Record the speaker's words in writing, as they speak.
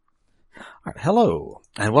Hello,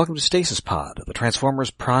 and welcome to Stasis Pod, the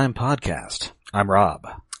Transformers Prime podcast. I'm Rob.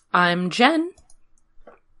 I'm Jen.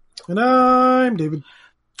 And I'm David.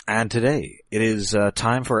 And today, it is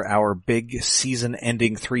time for our big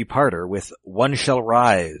season-ending three-parter with One Shall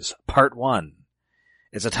Rise, Part 1.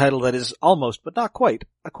 It's a title that is almost, but not quite,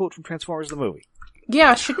 a quote from Transformers the movie.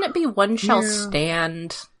 Yeah, shouldn't it be One Shall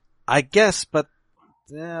Stand? I guess, but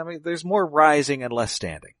there's more rising and less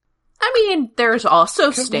standing. I mean, there's also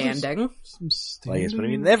standing. Some standing. Well, yes, but I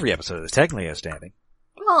mean, every episode is technically a standing.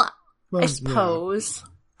 Well, Well, I suppose.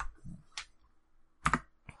 Yeah.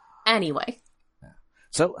 Anyway.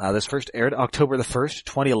 So, this first aired October the 1st,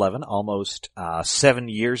 2011, almost 7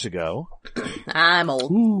 years ago. I'm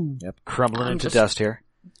old. Ooh. Yep, crumbling I'm into just dust here.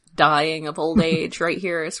 dying of old age right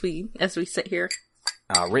here as we sit here.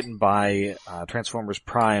 Written by Transformers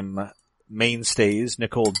Prime mainstays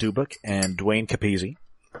Nicole Dubik and Dwayne Capizzi.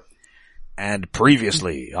 And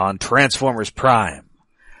previously on Transformers Prime,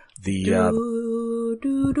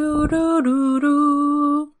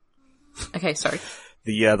 Okay, sorry.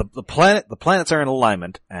 the planets are in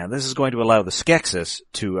alignment, and this is going to allow the Skeksis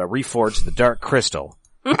to reforge the Dark Crystal.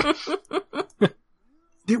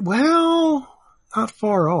 Well, not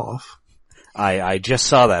far off. I just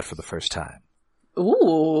saw that for the first time.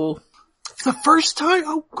 Ooh. It's the first time?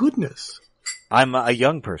 Oh, goodness. I'm a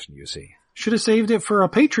young person, you see. Should have saved it for a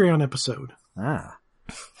Patreon episode. Ah.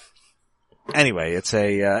 Anyway, it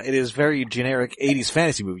is very generic 80s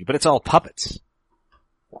fantasy movie, but it's all puppets.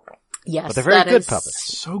 Yes, But they're very good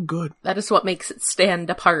puppets. So good. That is what makes it stand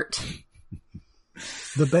apart.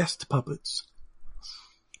 The best puppets.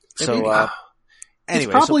 So, anyway. It's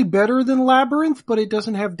probably better than Labyrinth, but it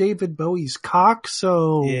doesn't have David Bowie's cock,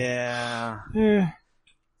 so... Yeah.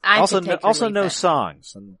 Also no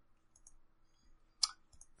songs. And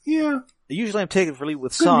Yeah. usually I'm taken for lead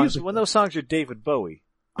with Good songs. music, When though. those songs are David Bowie,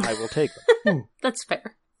 I will take them. That's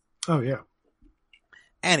fair. Oh, yeah.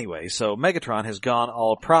 Anyway, so Megatron has gone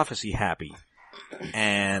all prophecy happy,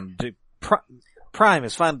 and Prime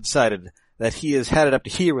has finally decided that he has had it up to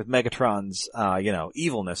here with Megatron's,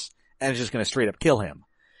 evilness, and is just going to straight up kill him.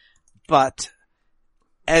 But,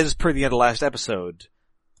 as per the end of last episode,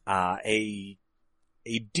 a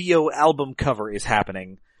Dio album cover is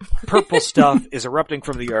happening, purple stuff is erupting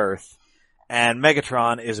from the earth, and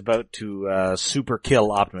Megatron is about to super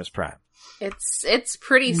kill Optimus Prime. It's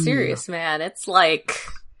pretty serious, man. It's like,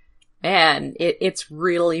 man, it's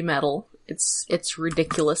really metal. It's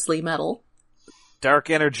ridiculously metal. Dark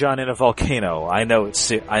Energon in a volcano. I know it's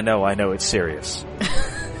serious.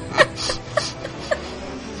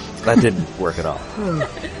 That didn't work at all.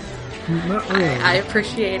 Not really. I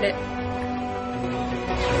appreciate it.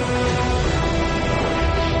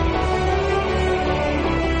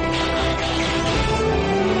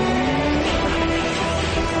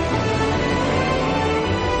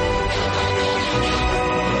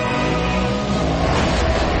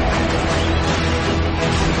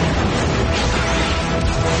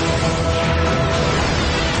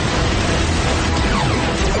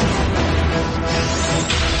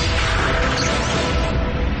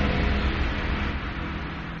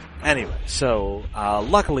 Anyway, so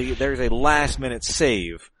luckily there's a last-minute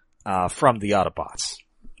save from the Autobots.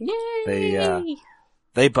 Yay!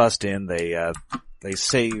 They bust in, they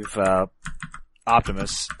save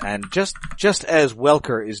Optimus, and just as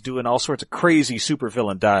Welker is doing all sorts of crazy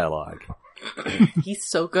supervillain dialogue. He's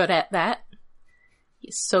so good at that.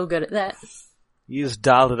 He's so good at that. He has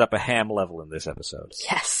dialed it up a ham level in this episode.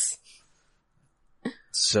 Yes.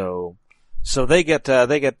 So they get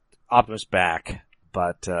Optimus back,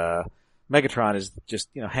 but Megatron is just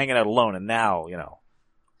hanging out alone, and now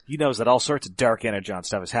he knows that all sorts of Dark Energon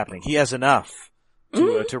stuff is happening. He has enough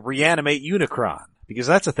to reanimate Unicron, because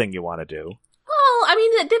that's a thing you want to do. Well, I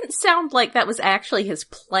mean, it didn't sound like that was actually his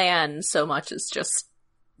plan so much as just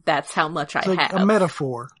that's how much It's I like have. a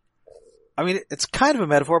metaphor. I mean, it's kind of a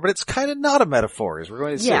metaphor, but it's kind of not a metaphor, as we're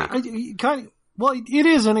going to see. Yeah. Well, it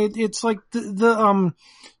is, and it's like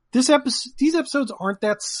these episodes aren't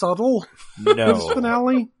that subtle. No. This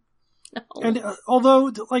finale. No. And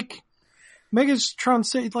although, like, Megatron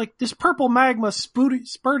said, like, this purple magma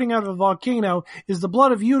spurting out of a volcano is the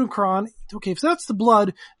blood of Unicron. Okay, if that's the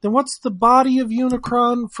blood, then what's the body of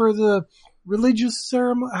Unicron for the religious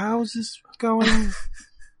ceremony? How's this going?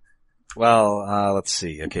 Well, let's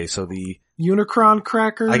see. Okay, so the Unicron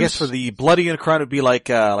crackers? I guess for the bloody Unicron it would be like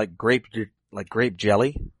grape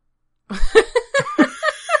jelly.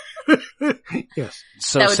 Yes.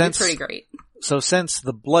 So that would since be pretty great. So since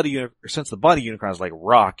the body Unicron is like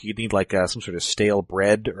rock, you'd need like some sort of stale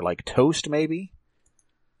bread or like toast, maybe.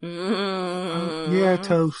 Mm. Yeah,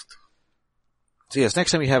 toast. So yes,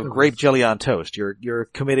 next time you have grape jelly on toast, you're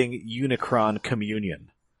committing Unicron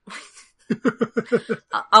communion.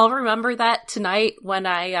 I'll remember that tonight when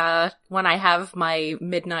I have my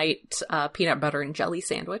midnight peanut butter and jelly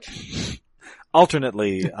sandwich.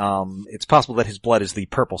 Alternately, it's possible that his blood is the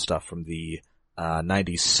purple stuff from the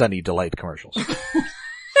 90s Sunny Delight commercials.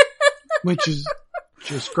 Which is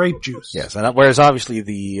just grape juice. Yes, and whereas obviously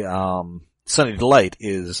the Sunny Delight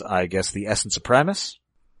is, I guess, the essence of Primus.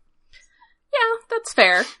 Yeah, that's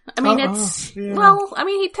fair. I mean, yeah. well, I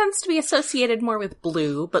mean, he tends to be associated more with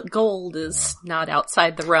blue, but gold is not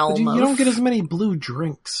outside the realm You of don't get as many blue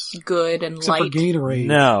drinks. good and Except light. for Gatorade.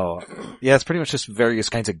 No. Yeah, it's pretty much just various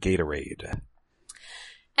kinds of Gatorade.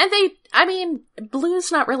 And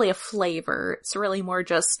blue's not really a flavor. It's really more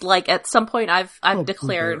just like at some point I've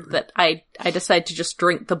declared that I decide to just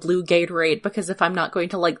drink the blue Gatorade because if I'm not going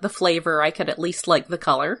to like the flavor, I could at least like the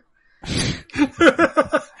color.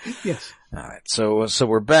 Yes. Alright, so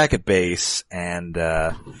we're back at base, and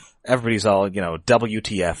everybody's all,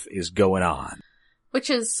 WTF is going on. Which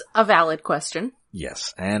is a valid question.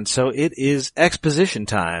 Yes, and so it is exposition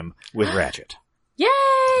time with Ratchet. Yay!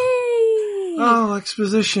 Oh,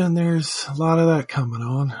 exposition. There's a lot of that coming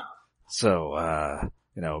on. So,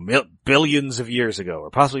 billions of years ago, or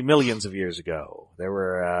possibly millions of years ago, there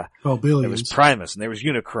were, billions. there was Primus, and there was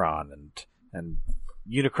Unicron, and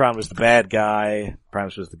Unicron was the bad guy,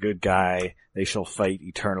 Primus was the good guy, they shall fight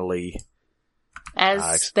eternally.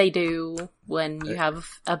 As they do when you have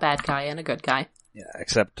a bad guy and a good guy. Yeah,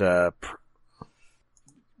 except,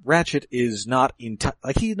 Ratchet is not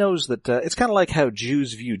he knows that, it's kinda like how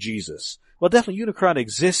Jews view Jesus. Well, definitely Unicron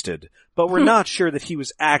existed, but we're not sure that he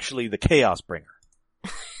was actually the Chaos Bringer.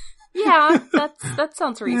 Yeah, that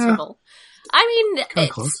sounds reasonable. Yeah. I mean,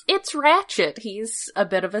 it's Ratchet. He's a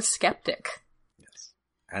bit of a skeptic. Yes.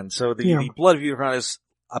 And so the blood of Unicron is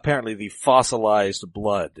apparently the fossilized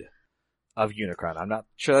blood of Unicron. I'm not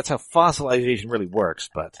sure that's how fossilization really works,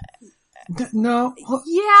 but... No.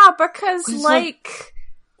 Yeah, because,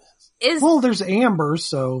 there's amber,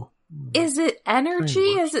 so... Is it energy?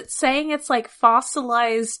 Is it saying it's like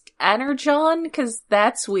fossilized energon? Because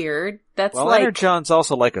that's weird. That's energon's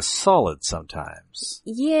also like a solid sometimes.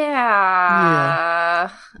 Yeah.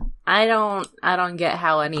 I don't get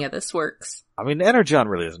how any of this works. I mean, energon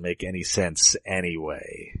really doesn't make any sense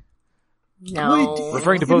anyway. No.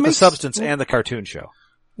 Referring to both the substance and the cartoon show.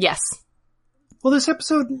 Yes. Well, this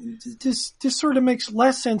episode, this sort of makes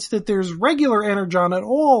less sense that there's regular energon at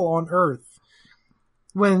all on Earth.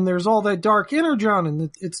 When there's all that dark energon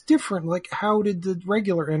and it's different. Like, how did the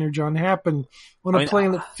regular energon happen on a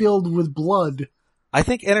planet filled with blood? I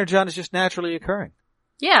think energon is just naturally occurring.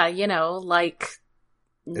 Yeah,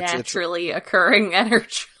 naturally occurring energon.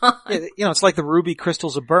 It's like the ruby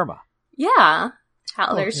crystals of Burma. Yeah.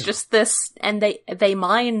 How there's just this, and they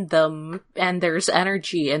mine them, and there's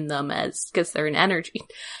energy in them because they're an energy.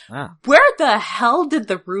 Ah. Where the hell did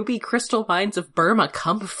the ruby crystal mines of Burma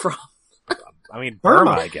come from? I mean,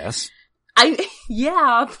 Burma, I guess.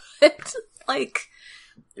 Yeah, but,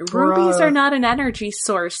 rubies are not an energy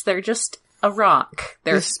source. They're just a rock.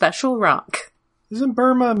 They're a special rock. Isn't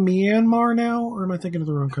Burma Myanmar now, or am I thinking of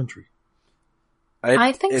the wrong country?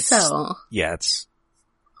 I think so. Yeah,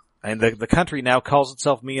 and the country now calls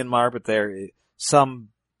itself Myanmar, but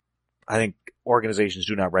some, I think, organizations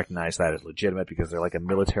do not recognize that as legitimate because they're like a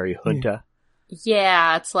military junta.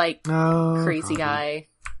 Yeah, it's like crazy guy.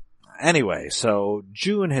 Anyway, so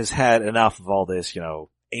June has had enough of all this,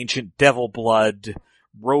 ancient devil blood,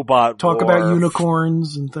 robot Talk war. about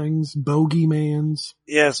unicorns and things, bogeymans.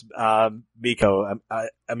 Yes, Miko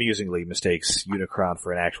amusingly mistakes Unicron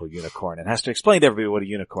for an actual unicorn and has to explain to everybody what a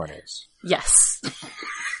unicorn is. Yes.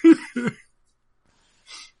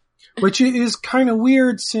 Which is kind of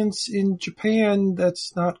weird since in Japan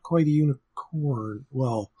that's not quite a unicorn.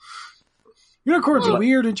 Well... Unicorns are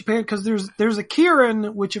weird in Japan because there's a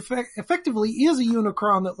Kirin, which effectively is a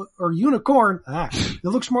unicorn that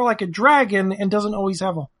looks more like a dragon and doesn't always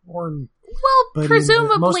have a horn. Well, but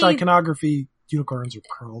presumably, most iconography, unicorns are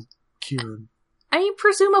called Kirin. I mean,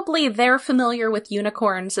 presumably they're familiar with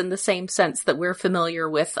unicorns in the same sense that we're familiar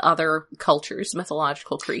with other cultures'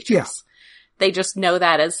 mythological creatures. Yeah. They just know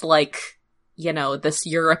that as this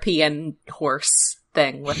European horse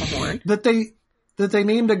thing with a horn. that they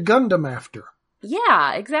named a Gundam after.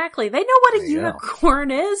 Yeah, exactly. They know what a unicorn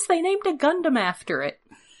is. They named a Gundam after it.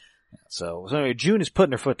 So anyway, June is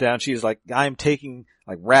putting her foot down. She's like, I'm taking,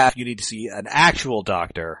 Raph, you need to see an actual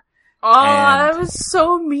doctor. Oh, I was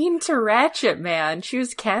so mean to Ratchet, man. She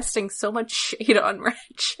was casting so much shade on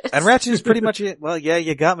Ratchet. And Ratchet is pretty much, well, yeah,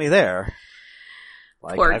 you got me there.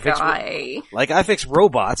 Poor guy. I fix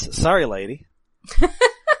robots. Sorry, lady.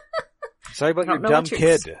 Sorry about I your don't know dumb what you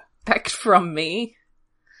kid. expect from me.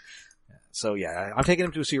 So yeah, I'm taking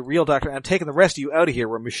him to see a real doctor. I'm taking the rest of you out of here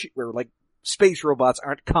where like space robots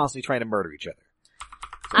aren't constantly trying to murder each other.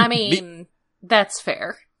 I mean, that's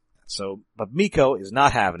fair. So, but Miko is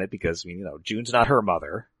not having it because, June's not her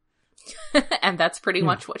mother. And that's pretty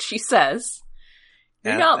much what she says.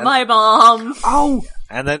 You're And- not and- my mom. Oh,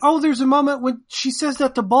 And then, there's a moment when she says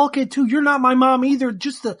that to Bulkhead too. You're not my mom either.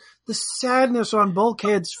 Just the sadness on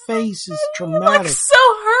Bulkhead's face is You traumatic. look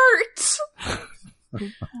so hurt. But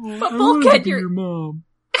I wanna Bulkhead, be you're... your mom.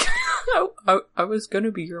 I was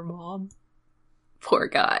gonna be your mom. Poor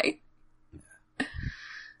guy.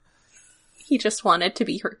 He just wanted to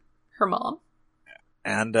be her mom.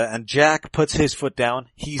 and Jack puts his foot down.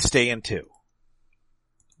 He's staying too.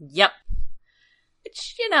 Yep.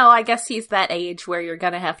 Which, I guess he's that age where you're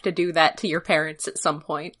gonna have to do that to your parents at some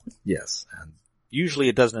point. Yes. And usually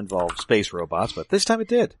it doesn't involve space robots, but this time it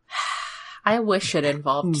did. I wish it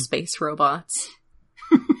involved space robots.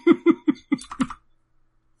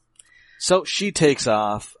 So she takes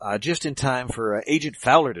off, just in time for Agent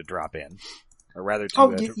Fowler to drop in. Or rather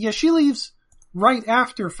to... She leaves right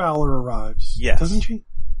after Fowler arrives. Yes. Doesn't she?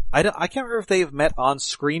 I can't remember if they've met on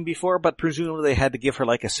screen before, but presumably they had to give her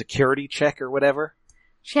like a security check or whatever.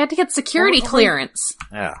 She had to get security clearance.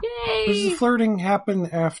 Yeah. Does the Yay! flirting happen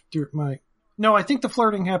after No, I think the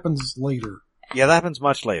flirting happens later. Yeah, that happens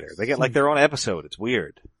much later. They get like their own episode. It's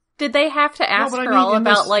weird. Did they have to ask but I her mean, all in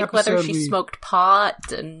about this like whether episode she we- smoked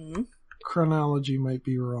pot and Chronology might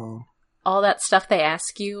be wrong. all that stuff they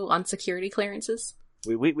ask you on security clearances?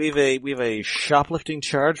 We have a shoplifting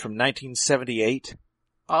charge from 1978.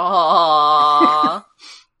 Aww.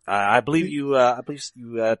 I believe you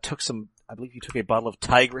took a bottle of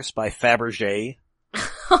Tigris by Fabergé.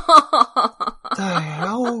 The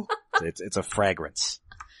hell? It's a fragrance.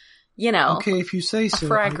 Okay, if you say so.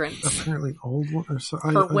 fragrance. Apparently old one or so.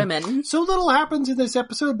 For women. So little happens in this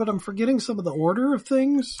episode, but I'm forgetting some of the order of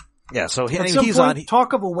things. Yeah, so At some he's point, on.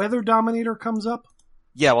 talk of a weather dominator comes up.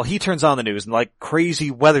 Yeah, well, he turns on the news and like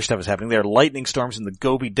crazy weather stuff is happening. There are lightning storms in the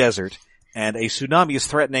Gobi Desert, and a tsunami is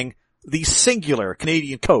threatening the singular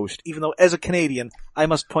Canadian coast. Even though, as a Canadian, I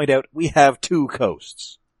must point out we have two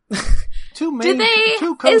coasts. Two Is-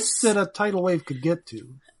 coasts that a tidal wave could get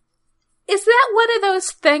to. Is that one of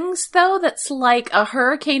those things, though, that's like a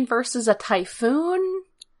hurricane versus a typhoon?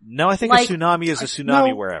 No, I think Like- a tsunami is a tsunami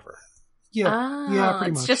No. wherever. Yeah,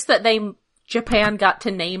 pretty it's much. just that Japan got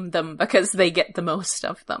to name them because they get the most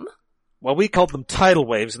of them. Well, we called them tidal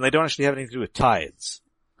waves, and they don't actually have anything to do with tides.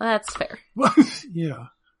 That's fair. Yeah.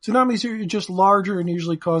 Tsunamis are just larger and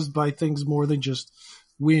usually caused by things more than just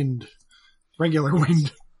wind. Regular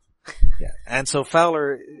wind. Yeah, and so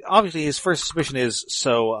Fowler, obviously his first suspicion is,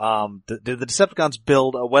 did the Decepticons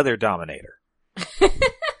build a weather dominator?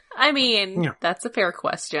 I mean, Yeah. that's a fair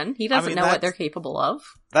question. He doesn't mean, know what that's- they're capable of.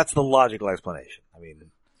 That's the logical explanation. I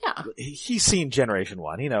mean, Yeah. he's seen Generation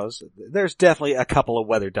 1. He knows there's definitely a couple of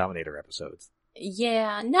weather dominator episodes.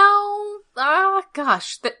 Yeah, no.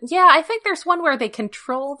 Gosh. I think there's one where they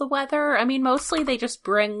control the weather. I mean, mostly they just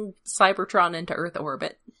bring Cybertron into Earth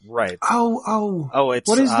orbit. Right. Oh. It's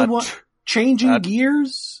What is the one? Changing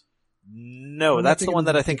gears? No, I'm that's the thinking one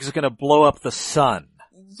that of I think is going to blow up the sun.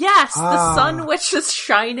 Yes, the Ah. sun which is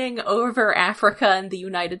shining over Africa and the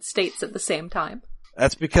United States at the same time.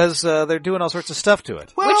 That's because they're doing all sorts of stuff to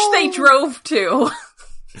it. Well, Which they drove to.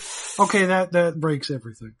 Okay, that breaks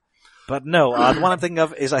everything. But no, the one I'm thinking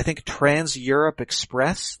of is I think Trans-Europe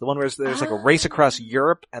Express, the one where there's like a race across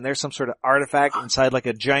Europe, and there's some sort of artifact inside like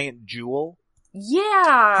a giant jewel,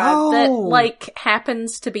 Yeah, Oh. that like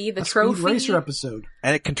happens to be the A Speed trophy. Racer episode.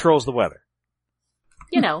 and it controls the weather.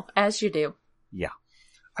 As you do. Yeah,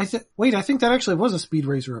 I think that actually was a Speed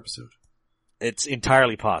Racer episode. it's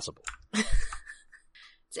entirely possible.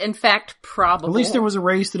 It's in fact probable. At least there was a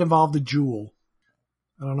race that involved a jewel.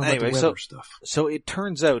 I don't know about Anyway, the weather stuff. So it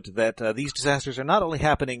turns out that these disasters are not only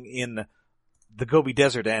happening in the Gobi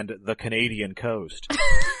Desert and the Canadian coast,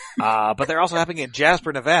 but they're also happening in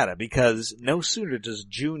Jasper, Nevada, because no sooner does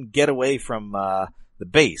June get away from the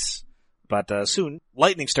base, but soon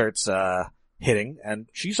lightning starts hitting, and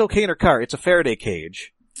she's okay in her car. It's a Faraday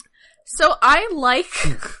cage. So I like,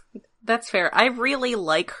 that's fair. I really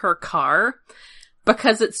like her car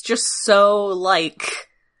because it's just so like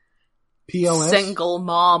PLS? single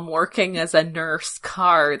mom working as a nurse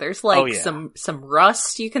car. There's like Oh, yeah. some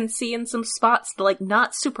rust you can see in some spots, but like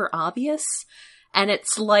not super obvious. And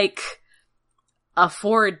it's like a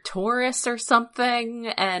Ford Taurus or something.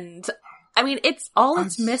 And I mean, it's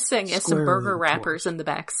missing is some squarely burger a wrappers Taurus. in the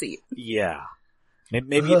back seat. Yeah.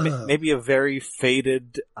 Maybe a very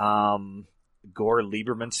faded, Gore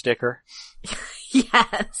Lieberman sticker.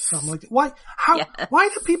 Yes. Something like that. Why? How? Yes. Why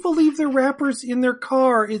do people leave their wrappers in their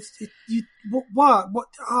car? What?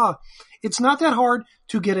 It's not that hard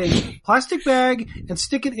to get a plastic bag and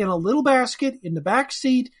stick it in a little basket in the back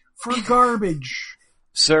seat for garbage,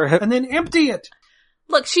 Sir, and then empty it.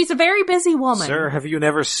 Look, she's a very busy woman. Sir, have you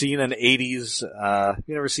never seen an 80s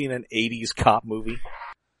cop movie?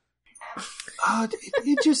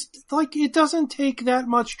 It just, it doesn't take that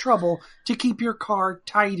much trouble to keep your car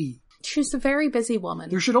tidy. She's a very busy woman.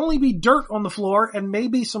 There should only be dirt on the floor and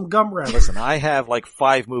maybe some gum wrap. Listen, I have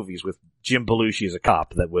 5 movies with Jim Belushi as a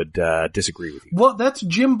cop that would disagree with you. Well, that's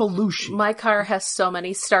Jim Belushi. My car has so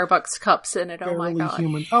many Starbucks cups in it. Oh my god.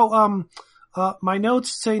 Human. My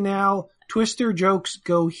notes say now, Twister jokes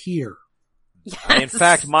go here. Yes. In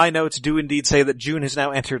fact, my notes do indeed say that June has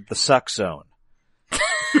now entered the suck zone.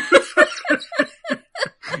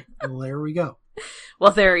 Well, there we go.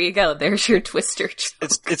 Well, there you go. There's your Twister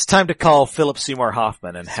joke. It's time to call Philip Seymour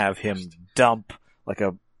Hoffman and have him dump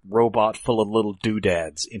a robot full of little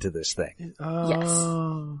doodads into this thing. Yes.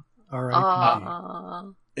 All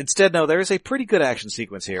right. Instead, no, there is a pretty good action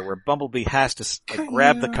sequence here where Bumblebee has to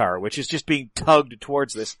grab the car, which is just being tugged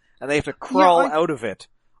towards this, and they have to crawl out of it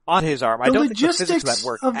on his arm. I don't think the physics of that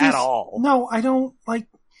work at all. No, I don't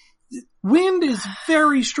wind is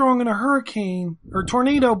very strong in a hurricane or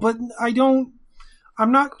tornado, but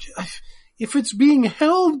if it's being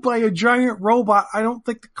held by a giant robot, I don't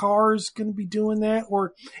think the car is going to be doing that.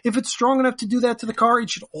 Or if it's strong enough to do that to the car, it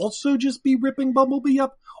should also just be ripping Bumblebee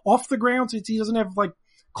up off the ground since he doesn't have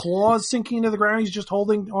claws sinking into the ground. He's just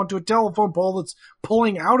holding onto a telephone pole that's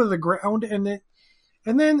pulling out of the ground. And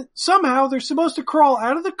then somehow they're supposed to crawl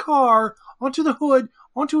out of the car onto the hood,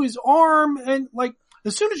 onto his arm. And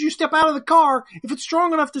as soon as you step out of the car, if it's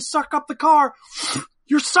strong enough to suck up the car,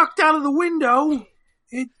 you're sucked out of the window.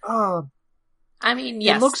 Yes.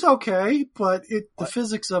 It looks okay, but the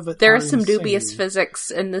physics of it. There are some dubious physics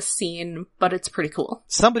in this scene, but it's pretty cool.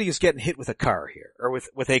 Somebody is getting hit with a car here, or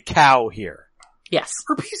with a cow here. Yes.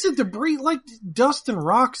 Or a piece of debris, dust and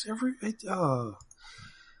rocks.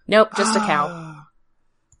 Nope, just a cow.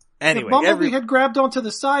 Anyway, if Bumblebee had grabbed onto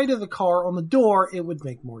the side of the car on the door, it would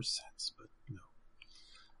make more sense. But no,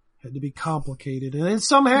 had to be complicated. And then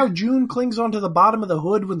somehow June clings onto the bottom of the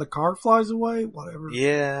hood when the car flies away. Whatever.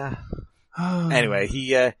 Yeah. Anyway,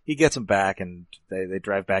 he gets them back, and they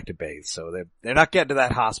drive back to base. So they're not getting to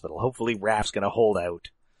that hospital. Hopefully, Raph's going to hold out.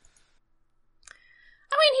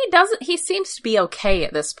 He seems to be okay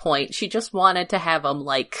at this point. She just wanted to have him,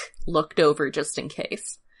 looked over just in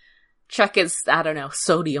case. Check his,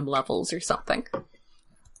 sodium levels or something.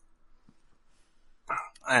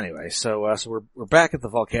 Anyway, so we're back at the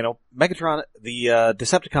volcano. Megatron, the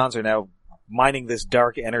Decepticons are now mining this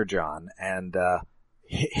dark energon, and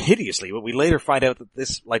hideously, but we later find out that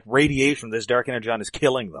this radiation from this dark energon is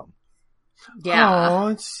killing them. Yeah. Oh,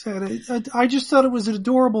 it's sad. I just thought it was an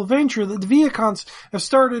adorable venture that the Viacons have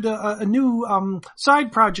started a new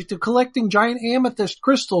side project of collecting giant amethyst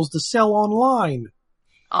crystals to sell online.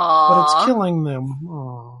 Aww. But it's killing them.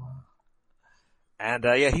 Aww. And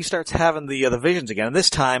he starts having the visions again, and this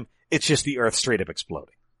time it's just the Earth straight up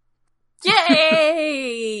exploding.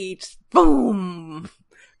 Yay! Boom!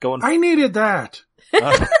 I needed that.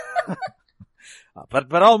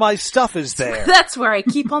 But all my stuff is there. That's where I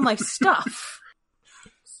keep all my stuff.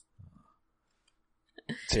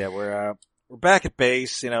 So yeah, we're back at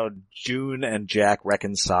base. June and Jack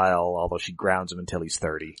reconcile, although she grounds him until he's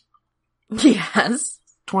 30. Yes.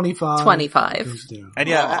 25. And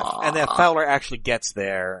and then Fowler actually gets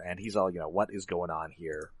there, and he's all, what is going on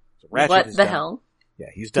here? So Ratchet what the hell? Yeah,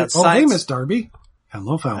 he's done science. Oh, hey, Miss Darby.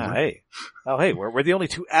 Hello, Fowler. Hey, we're the only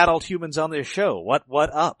 2 adult humans on this show.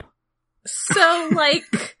 What up? So,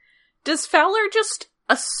 does Fowler just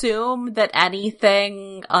assume that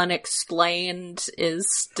anything unexplained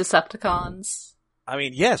is Decepticons?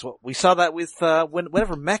 Yes. Well, we saw that with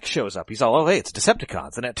whenever Mech shows up. He's all, oh, hey, it's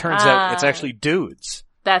Decepticons, and it turns out it's actually dudes.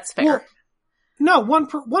 That's fair. Well, no,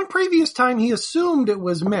 one previous time he assumed it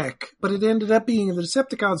was Mech, but it ended up being the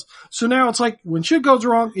Decepticons. So now it's when shit goes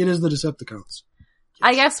wrong, it is the Decepticons.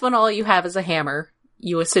 I guess when all you have is a hammer,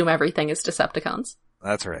 you assume everything is Decepticons.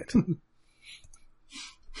 That's right.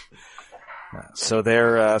 So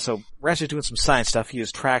so Ratchet's doing some science stuff. He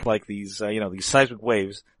has tracked these, these seismic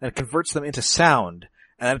waves, and it converts them into sound.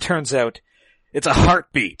 And then it turns out it's a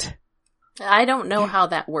heartbeat. I don't know how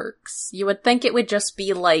that works. You would think it would just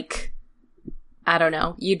be I don't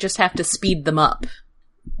know, you just have to speed them up.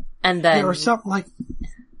 And then... or something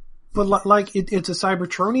but it's a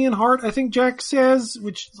Cybertronian heart, I think Jack says,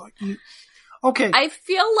 which is Okay. I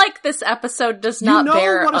feel like this episode does not you know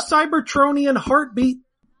bear... what a Cybertronian heartbeat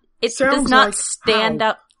it sounds does not like? stand How?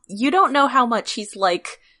 up. You don't know how much he's,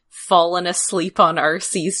 like, fallen asleep on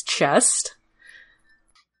RC's chest.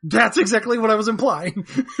 That's exactly what I was implying.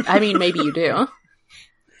 I mean, maybe you do.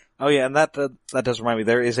 Oh yeah, and that does remind me,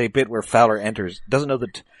 there is a bit where Fowler enters, doesn't know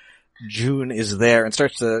that June is there, and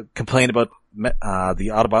starts to complain about the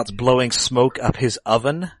Autobots blowing smoke up his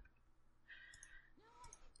oven.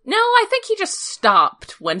 No, I think he just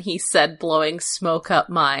stopped when he said blowing smoke up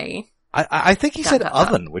my... I think he said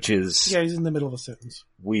oven, which is Yeah, he's in the middle of a sentence.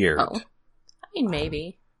 weird. Oh. I mean,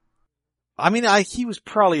 maybe. I mean, he was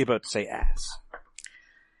probably about to say ass.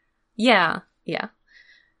 Yeah.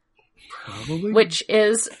 Probably. Which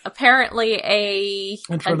is apparently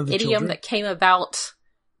In front of an the idiom children. that came about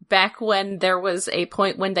back when there was a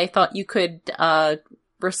point when they thought you could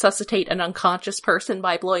resuscitate an unconscious person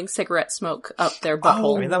by blowing cigarette smoke up their butthole.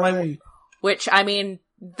 Oh, I mean, that might- right. Which, I mean,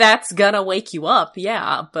 that's gonna wake you up,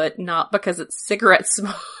 yeah, but not because it's cigarette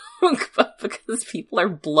smoke, but because people are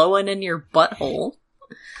blowing in your butthole.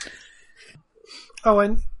 Oh,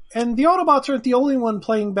 and the Autobots aren't the only one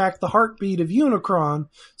playing back the heartbeat of Unicron.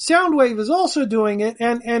 Soundwave is also doing it,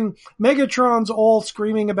 and Megatron's all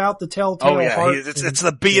screaming about the telltale Oh yeah, heart. it's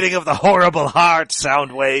the beating of the horrible heart,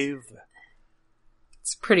 Soundwave.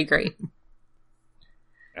 It's pretty great.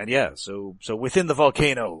 And yeah, so within the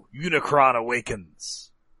volcano, Unicron awakens.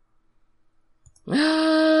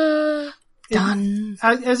 Done.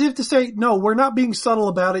 As if to say, no, we're not being subtle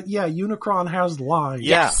about it. Yeah, Unicron has lives.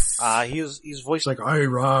 Yes. Yeah, he's voiced It's like, I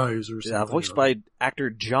rise or something. voiced by actor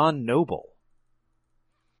John Noble.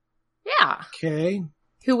 Yeah. Okay.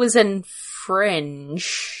 Who was in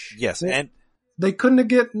Fringe. Yes, Yeah. and They couldn't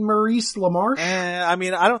get Maurice LaMarche? I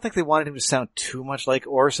mean, I don't think they wanted him to sound too much like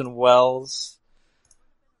Orson Welles.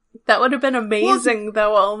 That would have been amazing,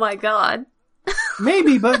 though. Oh my god.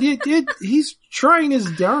 Maybe, but he's trying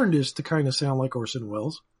his darndest to kind of sound like Orson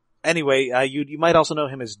Welles. Anyway, you might also know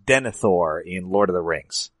him as Denethor in Lord of the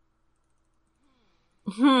Rings.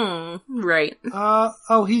 Right.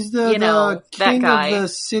 He's the, You know, the that king guy. of the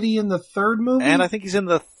city in the third movie? And I think he's in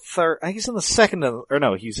the he's in the second,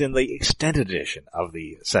 he's in the extended edition of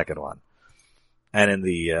the second one. And in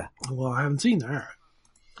the, Well, I haven't seen that.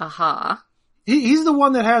 Aha. He's the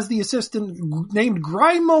one that has the assistant named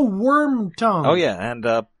Grimo Wormtongue. oh yeah, and,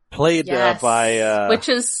 played, Yes. by, Which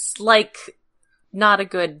is, like, not a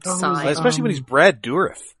good Oh, who's sign. that? especially when he's Brad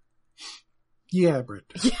Dourif. Yeah, Britt.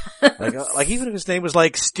 Like even if his name was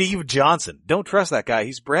like Steve Johnson, don't trust that guy.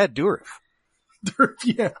 He's Brad Dourif.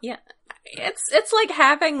 Yeah. Yeah. It's like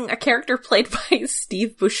having a character played by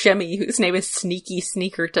Steve Buscemi, whose name is Sneaky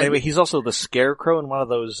Sneakerton. Anyway, he's also the Scarecrow in one of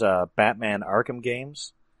those, Batman Arkham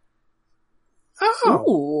games.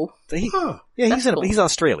 Oh. Ooh. Huh. Yeah, That's cool. he's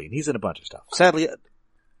Australian. He's in a bunch of stuff. Sadly,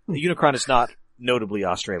 Unicron is not notably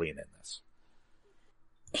Australian in this.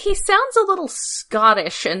 He sounds a little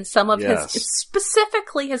Scottish in some of Yes. his,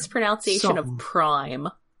 specifically his pronunciation Some. of Prime.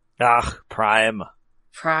 Prime.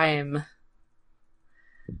 Prime.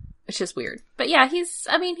 Which is weird. But yeah, he's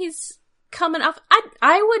coming off.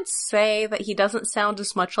 I would say that he doesn't sound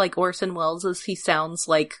as much like Orson Welles as he sounds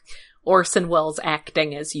like Orson Welles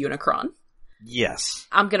acting as Unicron. Yes.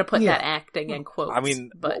 I'm gonna put Yeah. that acting in quotes. I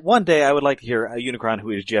mean, but one day I would like to hear a Unicron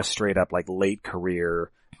who is just straight up like late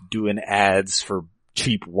career doing ads for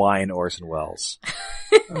cheap wine Orson Welles.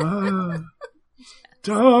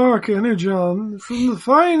 Dark Energon from the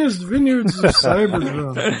finest vineyards of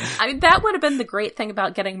Cybertron. I mean, that would have been the great thing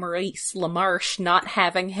about getting Maurice LaMarche, not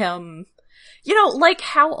having him, like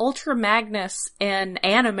how Ultra Magnus in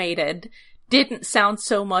Animated didn't sound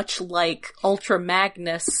so much like Ultra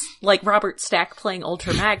Magnus, like Robert Stack playing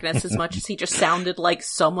Ultra Magnus, as much as he just sounded like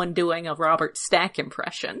someone doing a Robert Stack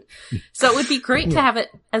impression. So it would be great to have it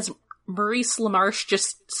as Maurice LaMarche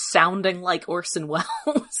just sounding like Orson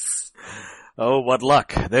Welles. Oh, what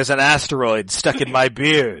luck. There's an asteroid stuck in my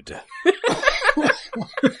beard.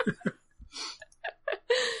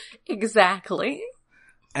 Exactly.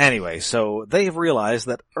 Anyway, so they've realized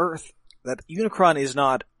that Unicron is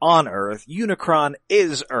not on Earth. Unicron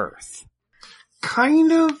is Earth.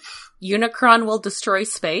 Kind of. Unicron will destroy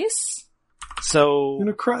space? So,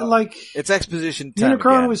 Unicron, like, it's exposition time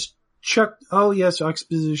Unicron again. was chucked. Oh yes,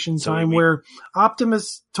 exposition So time we- where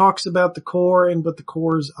Optimus talks about the core, but the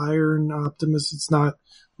core is iron. Optimus, it's not.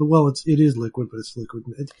 Well, it is liquid, but it's liquid.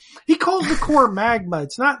 He calls the core magma.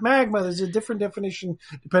 It's not magma. There's a different definition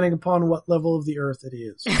depending upon what level of the Earth it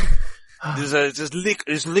is.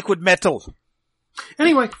 There's liquid metal.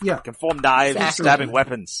 Anyway, yeah. Can form knives, Exactly. stabbing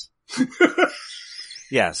weapons.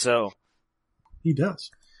 Yeah, so He does.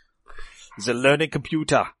 he's a learning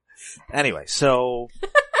computer. Anyway, so,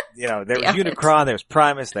 there was Damn it. Unicron, there was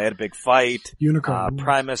Primus, they had a big fight. Unicron.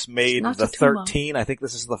 Primus made Not the Tatuma. 13. I think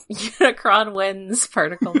this is the... Unicron wins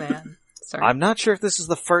Particle Man. Sorry. I'm not sure if this is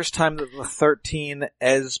the first time that the 13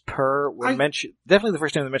 as per were mentioned. Definitely the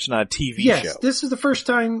first time they mentioned on a TV yes, show. this is the first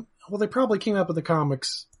time. Well, they probably came up with the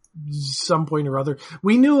comics some point or other.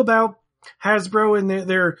 We knew about Hasbro and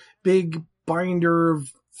their big binder of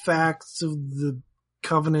facts of the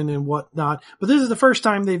Covenant and whatnot, but this is the first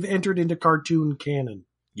time they've entered into cartoon canon.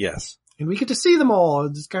 Yes. And we get to see them all,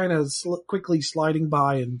 just kind of quickly sliding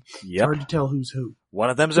by, and it's Yep. hard to tell who's who. One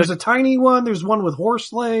of them's There's a tiny one, there's one with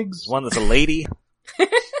horse legs, one that's a lady.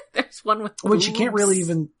 There's one with which you can't really boobs.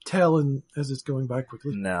 even tell as it's going by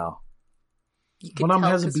quickly. No. You can One of them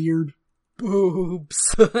tell has a 'cause beard.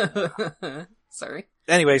 boobs. Sorry.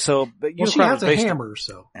 Anyway, so but Well, she Unicron has was a based- hammer,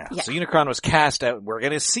 so. Yeah. Yeah. So Unicron was cast out. We're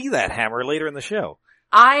going to see that hammer later in the show.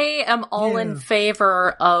 I am all Yeah. in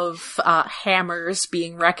favor of hammers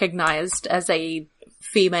being recognized as a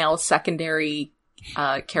female secondary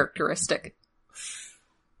characteristic.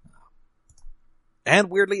 And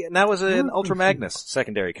weirdly, now is an Oh, Ultra Magnus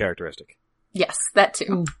secondary characteristic. Yes, that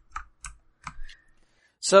too. Mm.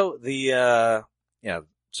 So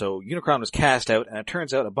so Unicron was cast out, and it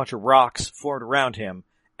turns out a bunch of rocks formed around him,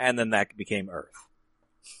 and then that became Earth.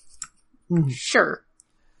 Mhm. Sure.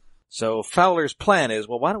 So Fowler's plan is,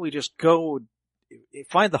 well, why don't we just go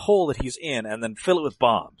find the hole that he's in and then fill it with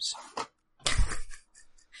bombs?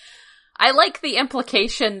 I like the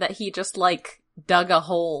implication that he just, dug a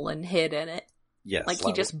hole and hid in it. Yes. Like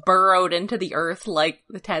he just burrowed into the earth like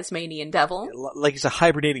the Tasmanian devil. like he's a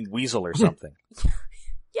hibernating weasel or something.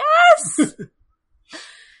 Yes!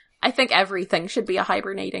 I think everything should be a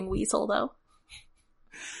hibernating weasel, though.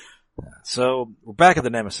 So we're back at the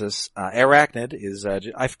Nemesis. Arachnid is,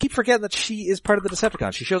 I keep forgetting that she is part of the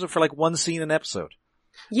Decepticons. She shows up for one scene an episode.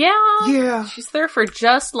 Yeah. Yeah, She's there for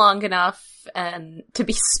just long enough and to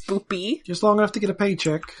be spoopy. just long enough to get a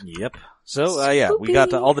paycheck. Yep. So, we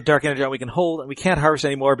got all the dark energy we can hold, and we can't harvest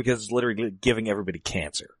anymore because it's literally giving everybody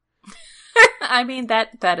cancer. I mean,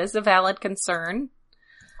 that is a valid concern.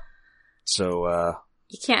 So,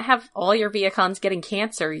 You can't have all your Viacons getting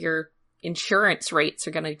cancer. Your insurance rates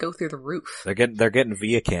are gonna go through the roof. they're getting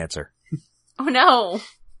via cancer. Oh no!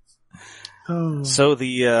 Oh. So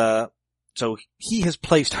he has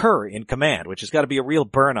placed her in command, which has got to be a real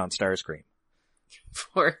burn on Starscream.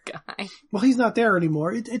 Poor guy. Well, he's not there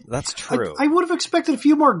anymore. That's true. I would have expected a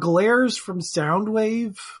few more glares from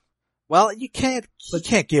Soundwave. Well, you can't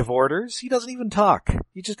give orders. He doesn't even talk.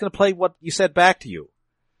 He's just gonna play what you said back to you.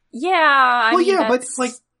 Yeah, I mean, but that's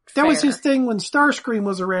that was fair. his thing when Starscream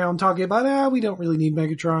was around talking about, we don't really need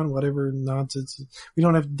Megatron, whatever nonsense. We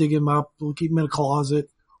don't have to dig him up. We'll keep him in a closet.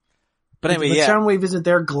 But anyway, yeah. Soundwave isn't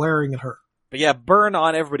there glaring at her. But yeah, burn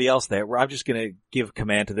on everybody else there, where I'm just gonna give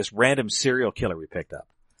command to this random serial killer we picked up.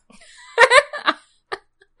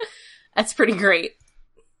 That's pretty great.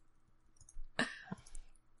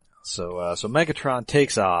 So Megatron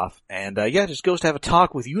takes off, and just goes to have a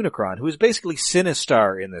talk with Unicron, who is basically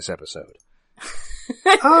Sinistar in this episode.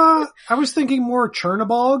 I was thinking more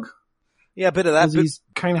Chernobog. Yeah, a bit of that, Because he's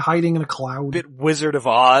kind of hiding in a cloud. bit Wizard of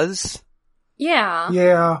Oz. Yeah.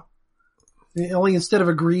 Yeah. Only instead of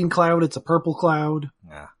a green cloud, it's a purple cloud.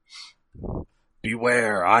 Yeah.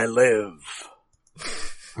 Beware, I live.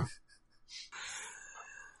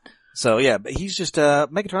 So yeah, but he's just,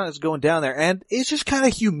 Megatron is going down there and is just kind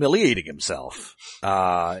of humiliating himself,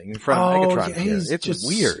 in front of Megatron. Yeah, he's It's just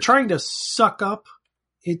weird. trying to suck up.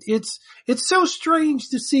 It's so strange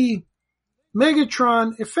to see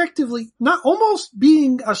Megatron effectively almost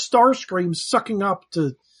being a Starscream sucking up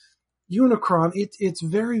to Unicron. It's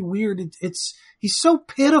very weird. He's so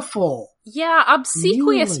pitiful. Yeah,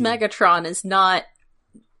 obsequious Really? Megatron is not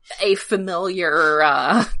a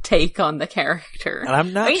familiar take on the character. And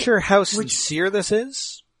I'm not I mean, sure how sincere this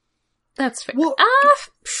is. That's fair. Well,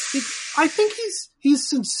 I think he's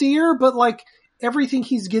sincere, but everything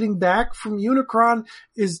he's getting back from Unicron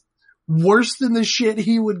is worse than the shit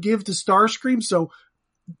he would give to Starscream. So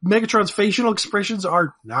Megatron's facial expressions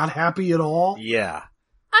are not happy at all. Yeah.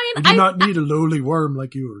 I I mean, do not need a lowly worm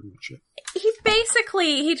like you or shit.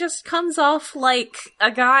 he just comes off like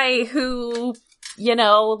a guy who,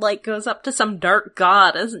 goes up to some dark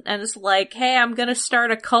god and is like, hey, I'm gonna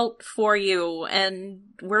start a cult for you and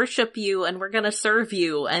worship you and we're gonna serve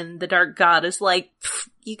you. And the dark god is like,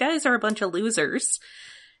 you guys are a bunch of losers.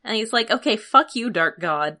 And he's like, okay, fuck you, dark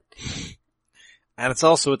god. And it's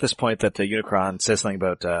also at this point that Unicron says something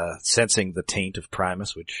about sensing the taint of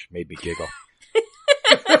Primus, which made me giggle.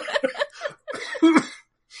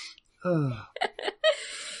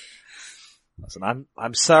 Listen,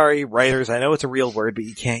 I'm sorry, writers. I know it's a real word, but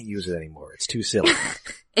you can't use it anymore. It's too silly.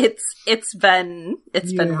 It's been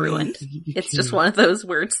ruined. It's just one of those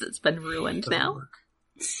words that's been ruined now. Work.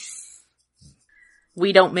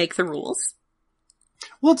 We don't make the rules.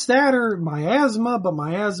 Well, it's that or miasma, but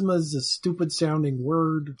miasma is a stupid sounding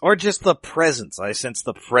word. Or just the presence. I sense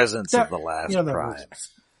the presence of the last that prime.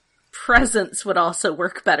 works. Presence would also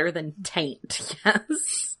work better than taint,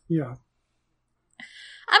 yes. Yeah.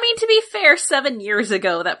 I mean, to be fair, 7 years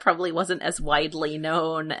ago, that probably wasn't as widely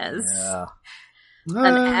known as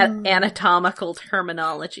an anatomical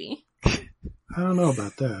terminology. I don't know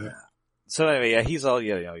about that. So anyway, yeah, he's all,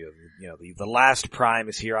 the last prime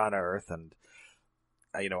is here on Earth, and,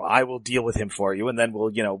 I will deal with him for you, and then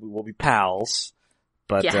we'll be pals.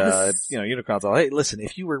 But, yes. Unicron's all, hey, listen,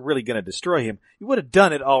 if you were really gonna destroy him, you would have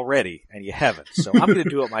done it already, and you haven't. So I'm gonna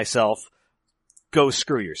do it myself. Go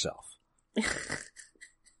screw yourself.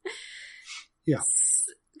 Yeah.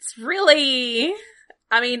 It's really,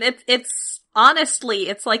 I mean, it's honestly,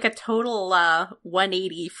 it's like a total,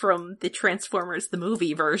 180 from the Transformers the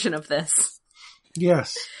movie version of this.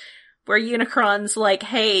 Yes. Where Unicron's like,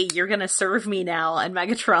 hey, you're gonna serve me now, and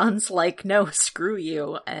Megatron's like, no, screw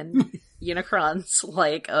you, and Unicron's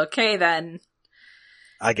like, okay then.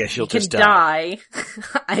 I guess you'll you just can die.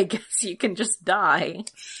 I guess you can just die.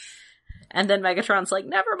 And then Megatron's like,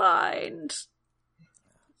 never mind.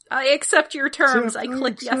 I accept your terms. I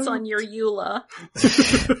click yes on your EULA.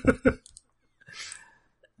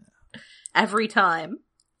 Every time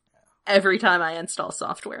I install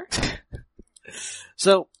software.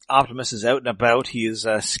 So, Optimus is out and about. He is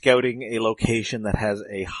scouting a location that has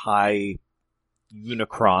a high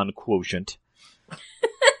Unicron quotient.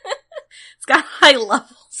 It's got high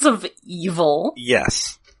levels of evil.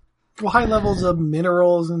 Yes. Well, high levels of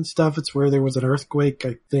minerals and stuff. It's where there was an earthquake,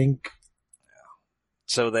 I think.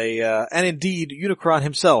 So they, and indeed, Unicron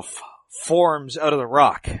himself forms out of the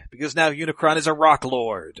rock, because now Unicron is a rock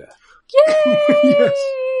lord. Yay! Yes.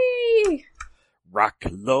 Rock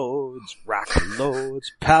lords,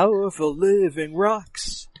 powerful living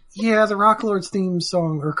rocks. Yeah, the Rock Lords theme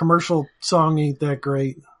song or commercial song ain't that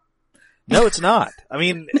great. No, it's not. I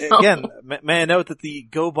mean, No. Again, may I note that the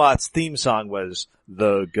GoBots theme song was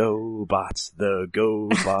the GoBots, dun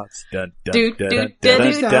dun Do, dun do, dun do,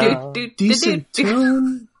 dun do, dun. do, do, Decent do, do.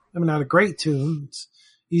 tune. I mean, not a great tune. It's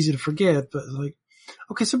easy to forget, but like,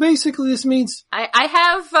 okay, so basically this means I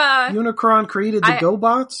have, Unicron created the I-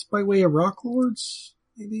 GoBots by way of Rock Lords,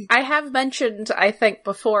 maybe? I have mentioned, I think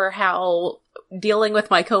before, how dealing with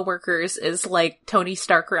my coworkers is like Tony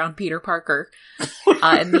Stark around Peter Parker,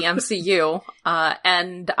 in the MCU.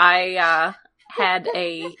 And I, had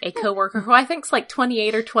a coworker who I think's like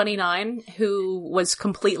 28 or 29 who was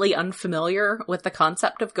completely unfamiliar with the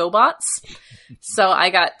concept of GoBots. So I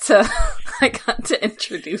got to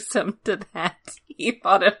introduce him to that. He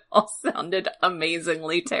thought it all sounded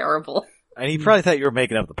amazingly terrible. And he probably thought you were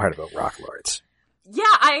making up the part about rock lords. Yeah,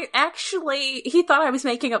 he thought I was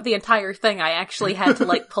making up the entire thing. I actually had to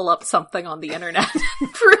like pull up something on the internet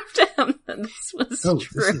and prove to him that this was This is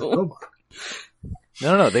true. GoBot.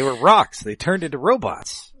 No, they were rocks. They turned into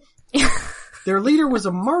robots. Their leader was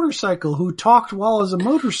a motorcycle who talked while as a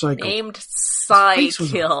motorcycle. Named face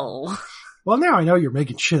was Psykill. Well, now I know you're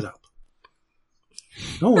making shit up.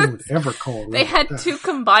 No one would ever call it They had that. two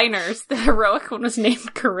combiners. The heroic one was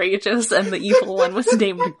named Courageous, and the evil one was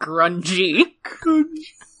named Grungy. Good.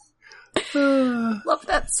 Love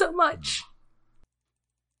that so much.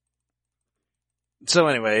 So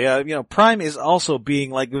anyway, Prime is also being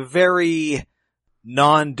like very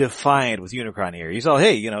non-defiant with Unicron here. He's all,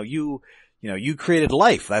 hey, you created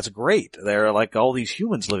life. That's great. There are like all these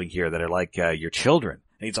humans living here that are like your children.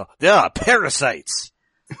 And he's all, yeah, parasites.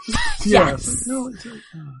 Yes. No, it's like,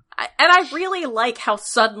 And I really like how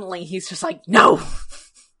suddenly he's just like, no!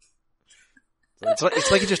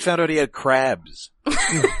 It's like he just found out he had crabs.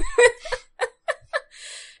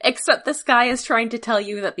 Except this guy is trying to tell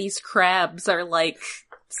you that these crabs are like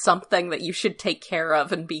something that you should take care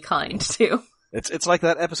of and be kind to. It's like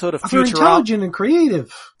that episode of they're Futurama. intelligent and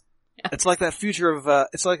creative. It's like that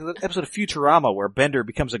it's like that episode of Futurama where Bender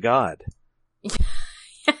becomes a god.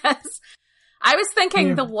 Yes. I was thinking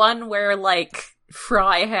Yeah. the one where, like,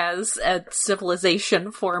 Fry has a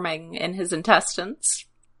civilization forming in his intestines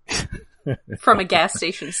from a gas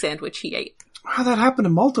station sandwich he ate. Wow, that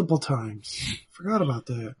happened multiple times. Forgot about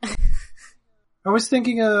that. I was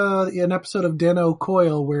thinking an episode of Deno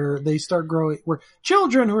Coil where they start growing, where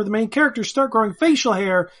children who are the main characters start growing facial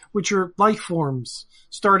hair, which are life forms,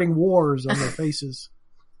 starting wars on their faces.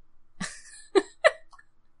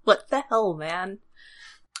 What the hell, man?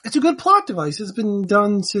 It's a good plot device. It's been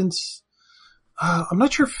done since I'm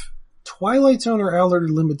not sure if Twilight Zone or Outer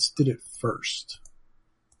Limits did it first.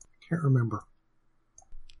 Can't remember.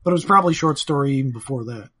 But it was probably short story even before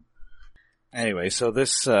that. Anyway, so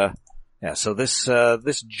this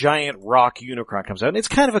giant rock Unicron comes out, and it's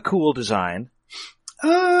kind of a cool design.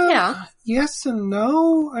 Yeah. Yes and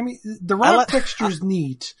no. I mean, the rock texture's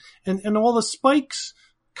neat, and all the spikes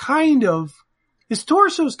kind of. His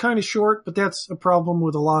torso's kind of short, but that's a problem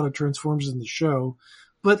with a lot of Transformers in the show.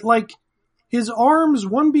 But like, his arms,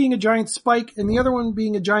 one being a giant spike and the other one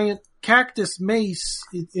being a giant cactus mace,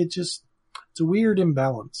 it's a weird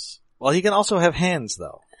imbalance. Well, he can also have hands,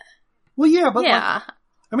 though. Well, yeah, but Yeah. like,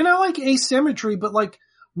 I mean, I like asymmetry, but like,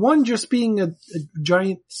 one just being a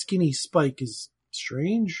giant skinny spike is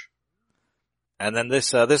strange. And then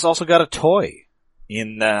this also got a toy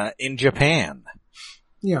in Japan.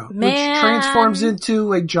 Yeah, Man. which transforms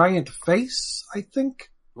into a giant face, I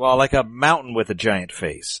think. Well, like a mountain with a giant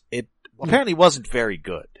face. It apparently wasn't very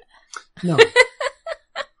good. No.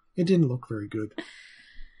 It didn't look very good.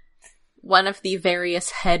 One of the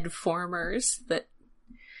various head formers that...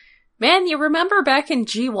 Man, you remember back in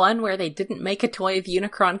G1 where they didn't make a toy of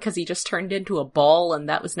Unicron because he just turned into a ball and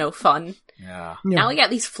that was no fun? Yeah. Now we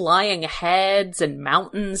got these flying heads and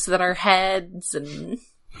mountains that are heads and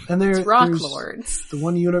And it's rock there's lords. the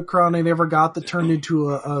one Unicron I never got that turned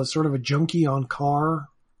into a sort of a junkie on car.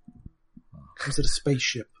 Was it a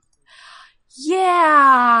spaceship?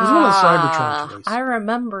 Yeah! It was one of the Cybertron toys. I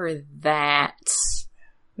remember that.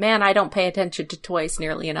 Man, I don't pay attention to toys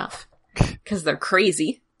nearly enough. Because they're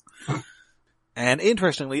crazy. And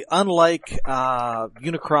interestingly, unlike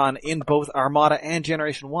Unicron in both Armada and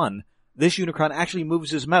Generation 1, this Unicron actually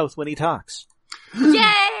moves his mouth when he talks.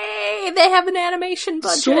 Yay! They have an animation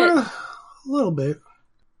budget. Sort of. A little bit.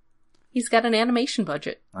 He's got an animation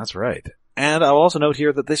budget. That's right. And I'll also note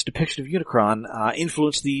here that this depiction of Unicron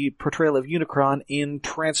influenced the portrayal of Unicron in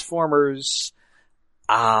Transformers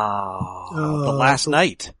The Last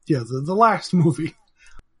Night. Yeah, the last movie.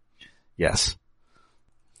 Yes.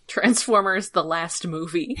 Transformers The Last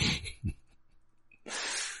Movie.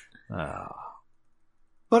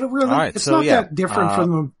 But it really, Right, it's so not yeah, that different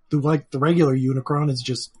from the regular Unicron. It's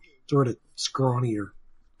just sort of scrawnier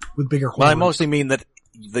with bigger horns. Well, I mostly mean that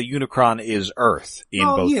the Unicron is Earth in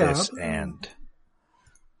both this and...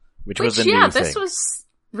 Which was a new thing. This was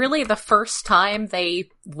really the first time they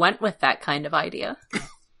went with that kind of idea.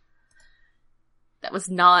 That was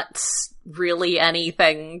not really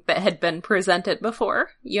anything that had been presented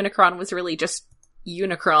before. Unicron was really just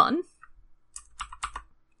Unicron.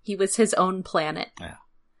 He was his own planet. Yeah.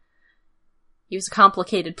 He was a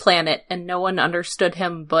complicated planet, and no one understood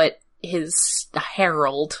him but his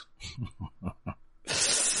herald.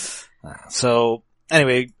 So,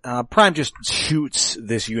 anyway, Prime just shoots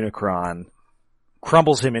this Unicron,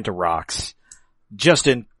 crumbles him into rocks,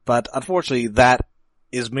 but unfortunately that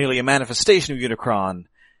is merely a manifestation of Unicron,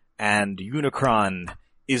 and Unicron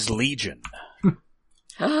is Legion.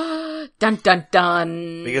 Dun dun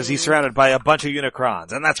dun! Because he's surrounded by a bunch of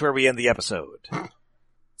Unicrons, and that's where we end the episode.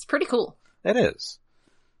 It's pretty cool. It is.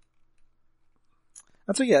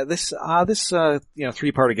 And so yeah, this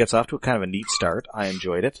three-parter gets off to a kind of a neat start. I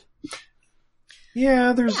enjoyed it.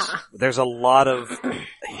 Yeah, There's a lot of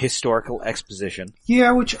historical exposition.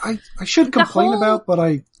 Yeah, which I should complain about, but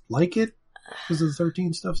I like it because the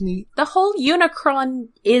 13 stuff's neat. The whole Unicron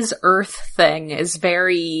is Earth thing is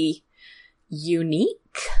very unique. ...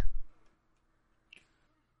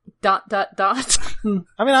 I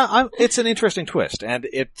mean, it's an interesting twist, and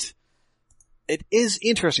it is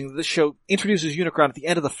interesting that this show introduces Unicron at the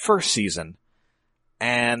end of the first season,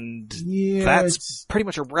 and that's pretty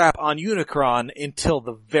much a wrap on Unicron until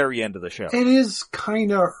the very end of the show. It is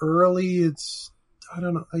kind of early. I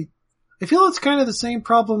don't know. I feel it's kind of the same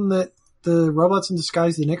problem that the Robots in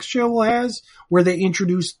Disguise, the next show, has, where they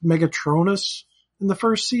introduced Megatronus in the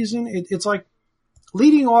first season. It's like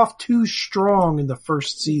leading off too strong in the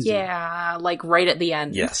first season. Yeah, like right at the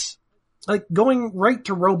end. Yes. Like going right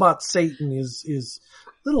to Robot Satan is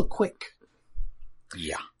a little quick.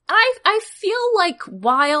 Yeah. I feel like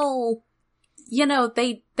while,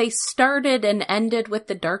 they started and ended with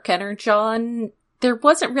the Dark Energon, there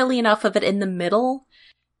wasn't really enough of it in the middle.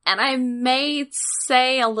 And I may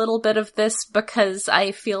say a little bit of this because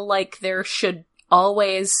I feel like there should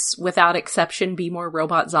always, without exception, be more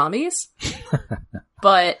robot zombies.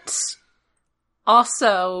 But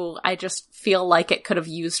also, I just feel like it could have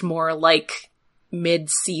used more,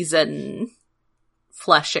 mid-season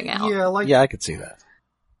fleshing out. Yeah, I could see that.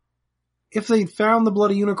 If they found the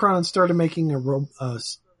Bloody Unicron and started making a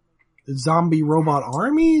zombie robot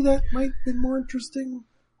army, that might have been more interesting.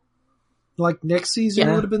 Like next season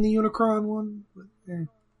Yeah. would have been the Unicron one. But,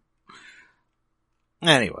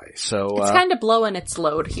 Anyway, so It's kind of blowing its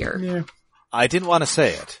load here. yeah. I didn't want to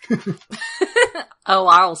say it. Oh,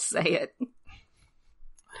 I'll say it.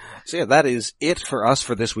 So yeah, that is it for us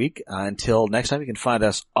for this week. Until next time, you can find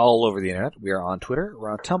us all over the internet. We are on Twitter,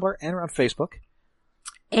 we're on Tumblr, and we're on Facebook.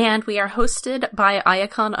 And we are hosted by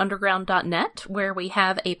iaconunderground.net, where we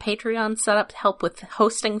have a Patreon set up to help with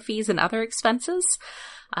hosting fees and other expenses.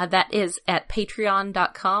 That is at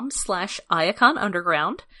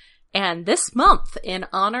patreon.com/iaconunderground. And this month, in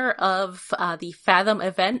honor of the Fathom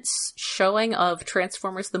Events showing of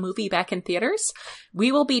Transformers the movie back in theaters,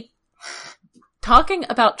 we will be talking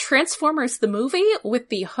about Transformers the movie with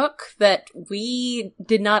the hook that we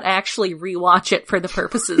did not actually rewatch it for the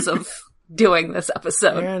purposes of doing this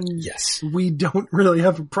episode. And Yes. we don't really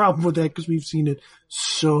have a problem with that because we've seen it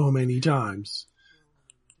so many times.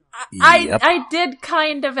 Yep. I did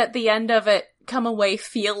kind of at the end of it come away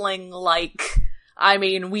feeling like, I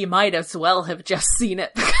mean, we might as well have just seen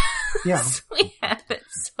it because Yeah. we have it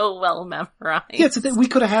so well memorized. Yeah, it's a thing. We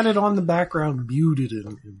could have had it on the background muted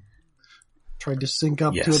and tried to sync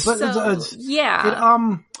up to Yes. it. But So,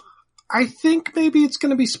 yeah. I think maybe it's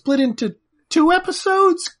going to be split into 2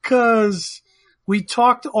 episodes because we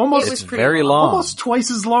talked It almost was It's pretty very long. long. almost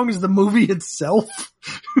twice as long as the movie itself.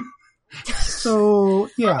 So, I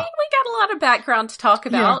yeah. mean, we got a lot of background to talk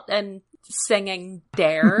about and singing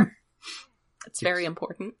Dare. It's very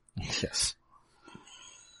important. Yes.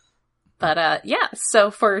 But yeah,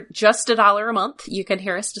 so for just $1 a month, you can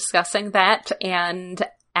hear us discussing that and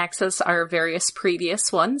access our various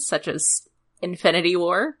previous ones, such as Infinity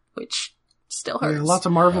War, which still hurts. Yeah, lots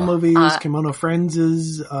of Marvel movies, Uh, Kimono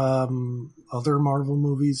Friends' other Marvel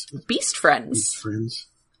movies. Beast Friends. Beast Friends.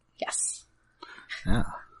 Yes. Yeah.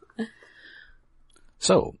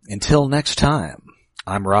 So, until next time,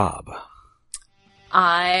 I'm Rob.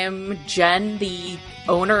 I'm Jen, the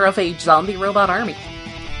owner of a zombie robot army.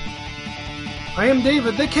 I am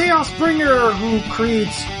David, the Chaos Bringer, who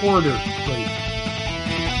creates order. Wait.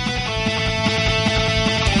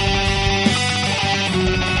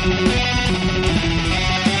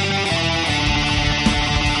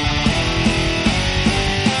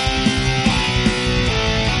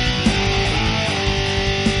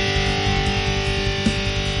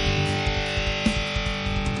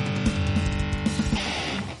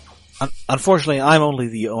 Unfortunately, I'm only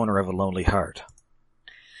the owner of a lonely heart.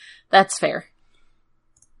 That's fair.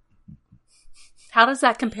 How does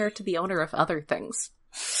that compare to the owner of other things?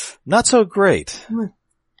 Not so great.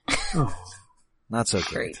 Oh. Not so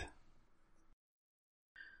Great. great.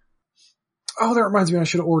 Oh, that reminds me, I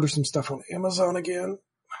should have ordered some stuff on Amazon again.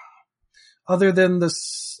 Other than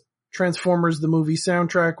this Transformers the movie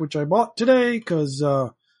soundtrack, which I bought today because I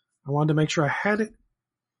wanted to make sure I had it.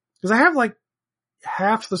 Because I have like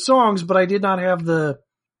half the songs, but I did not have the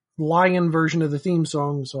lion version of the theme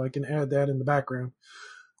song, so I can add that in the background.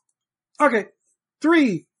 Okay,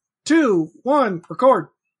 3, 2, 1, record.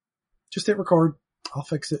 Just hit record. I'll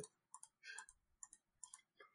fix it.